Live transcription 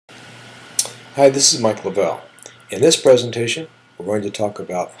Hi, this is Mike Lavelle. In this presentation, we're going to talk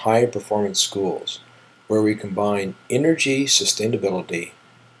about high-performance schools, where we combine energy sustainability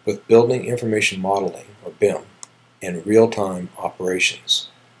with building information modeling, or BIM, and real-time operations.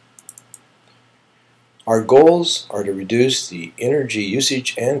 Our goals are to reduce the energy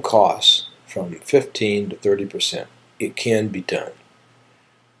usage and costs from 15 to 30%. It can be done.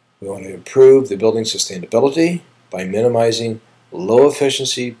 We want to improve the building sustainability by minimizing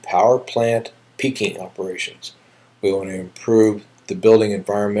low-efficiency power plant peaking operations. We want to improve the building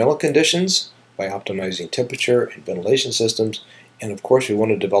environmental conditions by optimizing temperature and ventilation systems. And of course, we want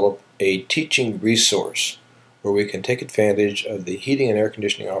to develop a teaching resource where we can take advantage of the heating and air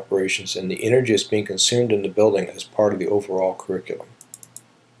conditioning operations and the energy that's being consumed in the building as part of the overall curriculum.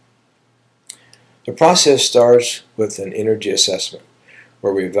 The process starts with an energy assessment,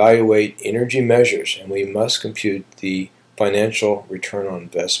 where we evaluate energy measures and we must compute the financial return on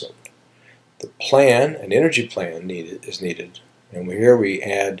investment. The plan, an energy plan is needed, and here we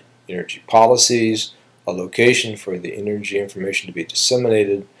add energy policies, a location for the energy information to be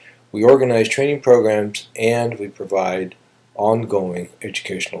disseminated, we organize training programs, and we provide ongoing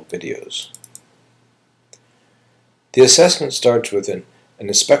educational videos. The assessment starts with an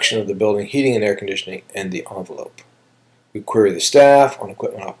inspection of the building heating and air conditioning and the envelope. We query the staff on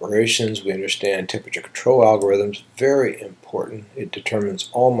equipment operations. We understand temperature control algorithms, very important. It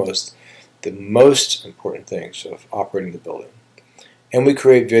determines almost the most important things of operating the building. And we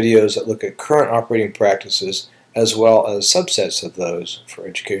create videos that look at current operating practices as well as subsets of those for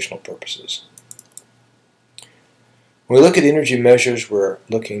educational purposes. When we look at energy measures, we're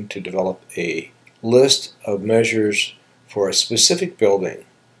looking to develop a list of measures for a specific building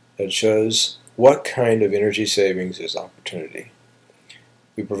that shows what kind of energy savings is opportunity.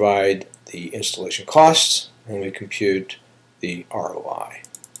 We provide the installation costs and we compute the ROI.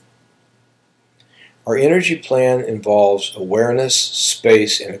 Our energy plan involves awareness,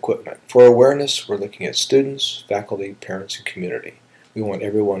 space, and equipment. For awareness, we're looking at students, faculty, parents, and community. We want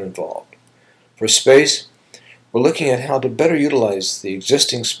everyone involved. For space, we're looking at how to better utilize the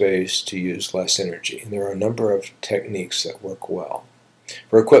existing space to use less energy, and there are a number of techniques that work well.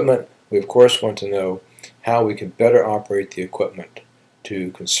 For equipment, we of course want to know how we can better operate the equipment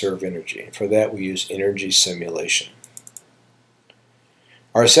to conserve energy. For that, we use energy simulation.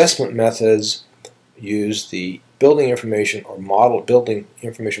 Our assessment methods use the building information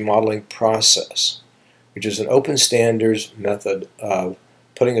modeling process, which is an open standards method of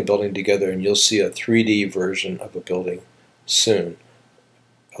putting a building together, and you'll see a 3D version of a building soon,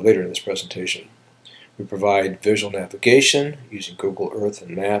 later in this presentation. We provide visual navigation using Google Earth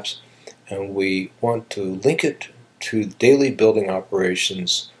and maps, and we want to link it to daily building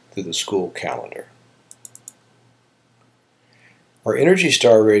operations through the school calendar. Our Energy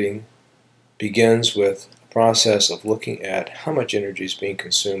Star rating begins with a process of looking at how much energy is being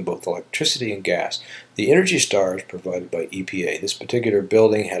consumed, both electricity and gas. The Energy Star is provided by EPA. This particular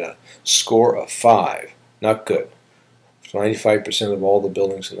building had a score of 5, not good. 95% of all the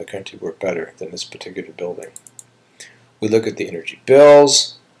buildings in the country were better than this particular building. We look at the energy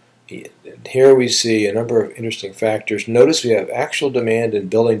bills, and here we see a number of interesting factors. Notice we have actual demand and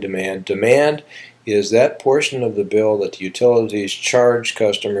building demand. Demand is that portion of the bill that the utilities charge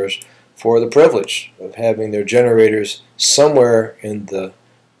customers for the privilege of having their generators somewhere in the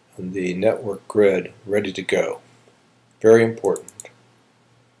network grid ready to go. Very important.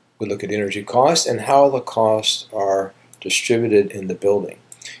 We look at energy costs and how the costs are distributed in the building.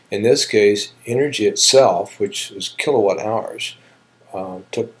 In this case, energy itself, which is kilowatt hours,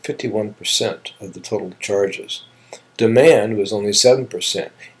 took 51% of the total charges. Demand was only 7%,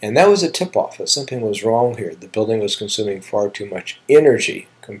 and that was a tip-off that something was wrong here. The building was consuming far too much energy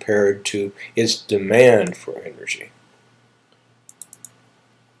compared to its demand for energy.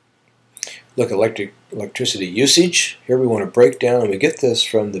 Look at electricity usage. Here we want to break down, and we get this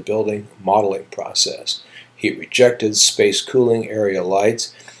from the building modeling process. Heat rejected, space cooling, area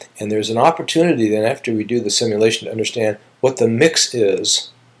lights, and there's an opportunity then after we do the simulation to understand what the mix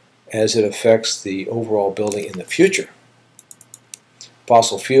is as it affects the overall building in the future.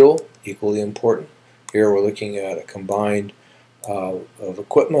 Fossil fuel, equally important. Here we're looking at a combined of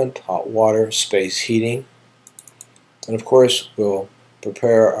equipment, hot water, space heating. And of course, we'll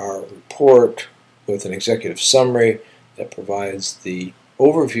prepare our report with an executive summary that provides the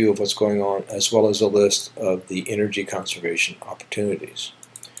overview of what's going on, as well as a list of the energy conservation opportunities.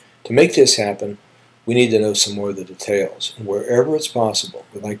 To make this happen, we need to know some more of the details. And wherever it's possible,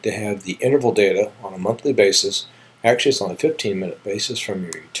 we'd like to have the interval data on a monthly basis. Actually, it's on a 15-minute basis from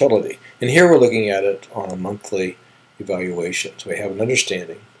your utility. And here we're looking at it on a monthly evaluation. So we have an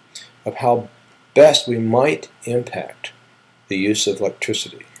understanding of how best, we might impact the use of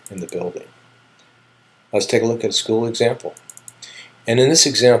electricity in the building. Let's take a look at a school example. And in this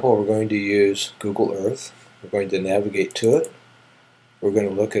example, we're going to use Google Earth. We're going to navigate to it. We're going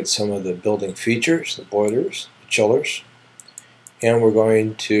to look at some of the building features, the boilers, the chillers, and we're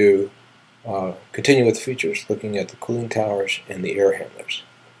going to continue with the features, looking at the cooling towers and the air handlers.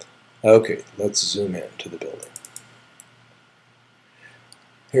 Okay, let's zoom in to the building.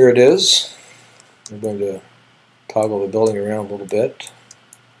 Here it is. I'm going to toggle the building around a little bit.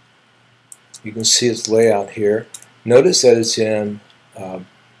 You can see its layout here. Notice that it's in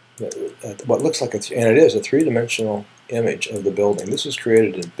what looks like, and it is, a three-dimensional image of the building. This was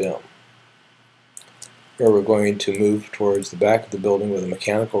created in BIM. Here we're going to move towards the back of the building where the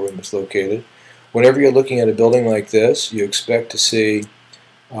mechanical room is located. Whenever you're looking at a building like this, you expect to see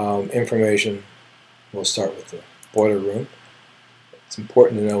information. We'll start with the boiler room. It's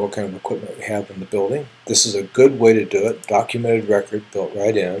important to know what kind of equipment we have in the building. This is a good way to do it. Documented record built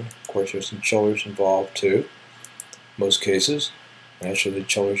right in. Of course, there's some chillers involved too. Most cases. Naturally, the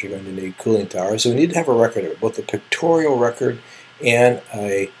chillers are going to need cooling towers. So we need to have a record of it, both a pictorial record and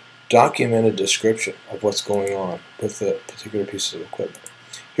a documented description of what's going on with the particular piece of equipment.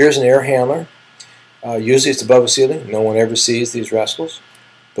 Here's an air handler. Usually it's above the ceiling. No one ever sees these rascals.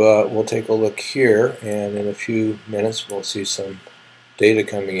 But we'll take a look here, and in a few minutes we'll see some data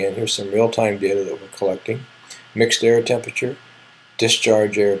coming in. Here's some real-time data that we're collecting. Mixed air temperature,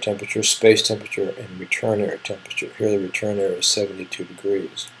 discharge air temperature, space temperature, and return air temperature. Here the return air is 72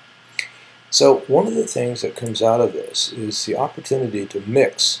 degrees. So one of the things that comes out of this is the opportunity to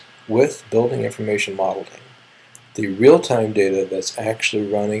mix with building information modeling the real-time data that's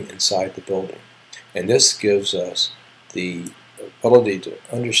actually running inside the building. And this gives us the ability to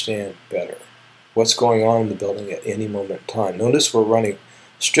understand better what's going on in the building at any moment in time. Notice we're running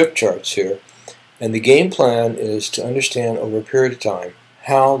strip charts here, and the game plan is to understand over a period of time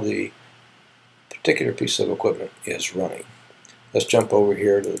how the particular piece of equipment is running. Let's jump over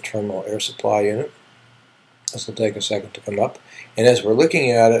here to the terminal air supply unit. This will take a second to come up. And as we're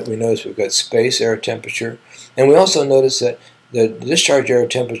looking at it, we notice we've got space air temperature, and we also notice that the discharge air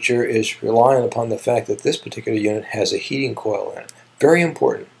temperature is relying upon the fact that this particular unit has a heating coil in it. Very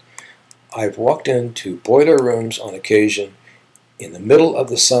important. I've walked into boiler rooms on occasion in the middle of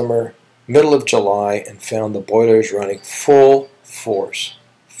the summer, middle of July, and found the boilers running full force,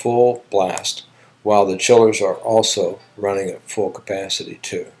 full blast, while the chillers are also running at full capacity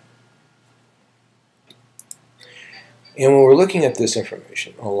too. And when we're looking at this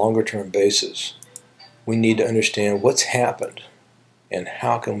information on a longer term basis, we need to understand what's happened and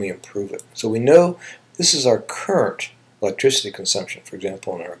how can we improve it. So we know this is our current electricity consumption, for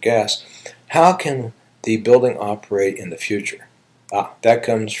example, in our gas. How can the building operate in the future? That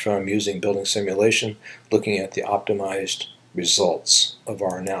comes from using building simulation, looking at the optimized results of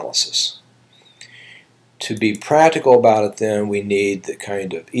our analysis. To be practical about it then, we need the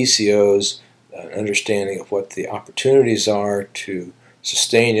kind of ECOs, an understanding of what the opportunities are to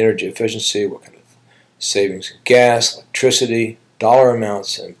sustain energy efficiency, what kind of savings in gas, electricity, dollar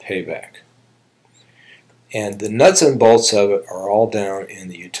amounts, and payback. And the nuts and bolts of it are all down in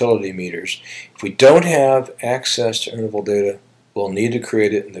the utility meters. If we don't have access to earnable data, we'll need to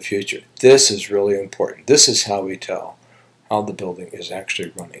create it in the future. This is really important. This is how we tell how the building is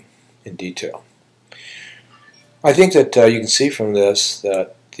actually running in detail. I think that you can see from this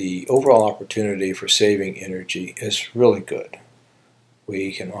that the overall opportunity for saving energy is really good.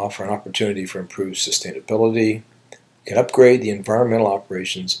 We can offer an opportunity for improved sustainability. We can upgrade the environmental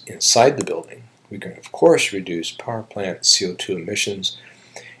operations inside the building. We can, of course, reduce power plant CO2 emissions.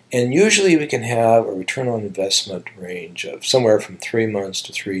 And usually we can have a return on investment range of somewhere from 3 months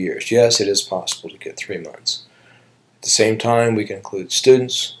to 3 years. Yes, it is possible to get 3 months. At the same time, we can include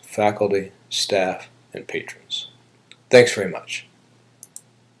students, faculty, staff, and patrons. Thanks very much.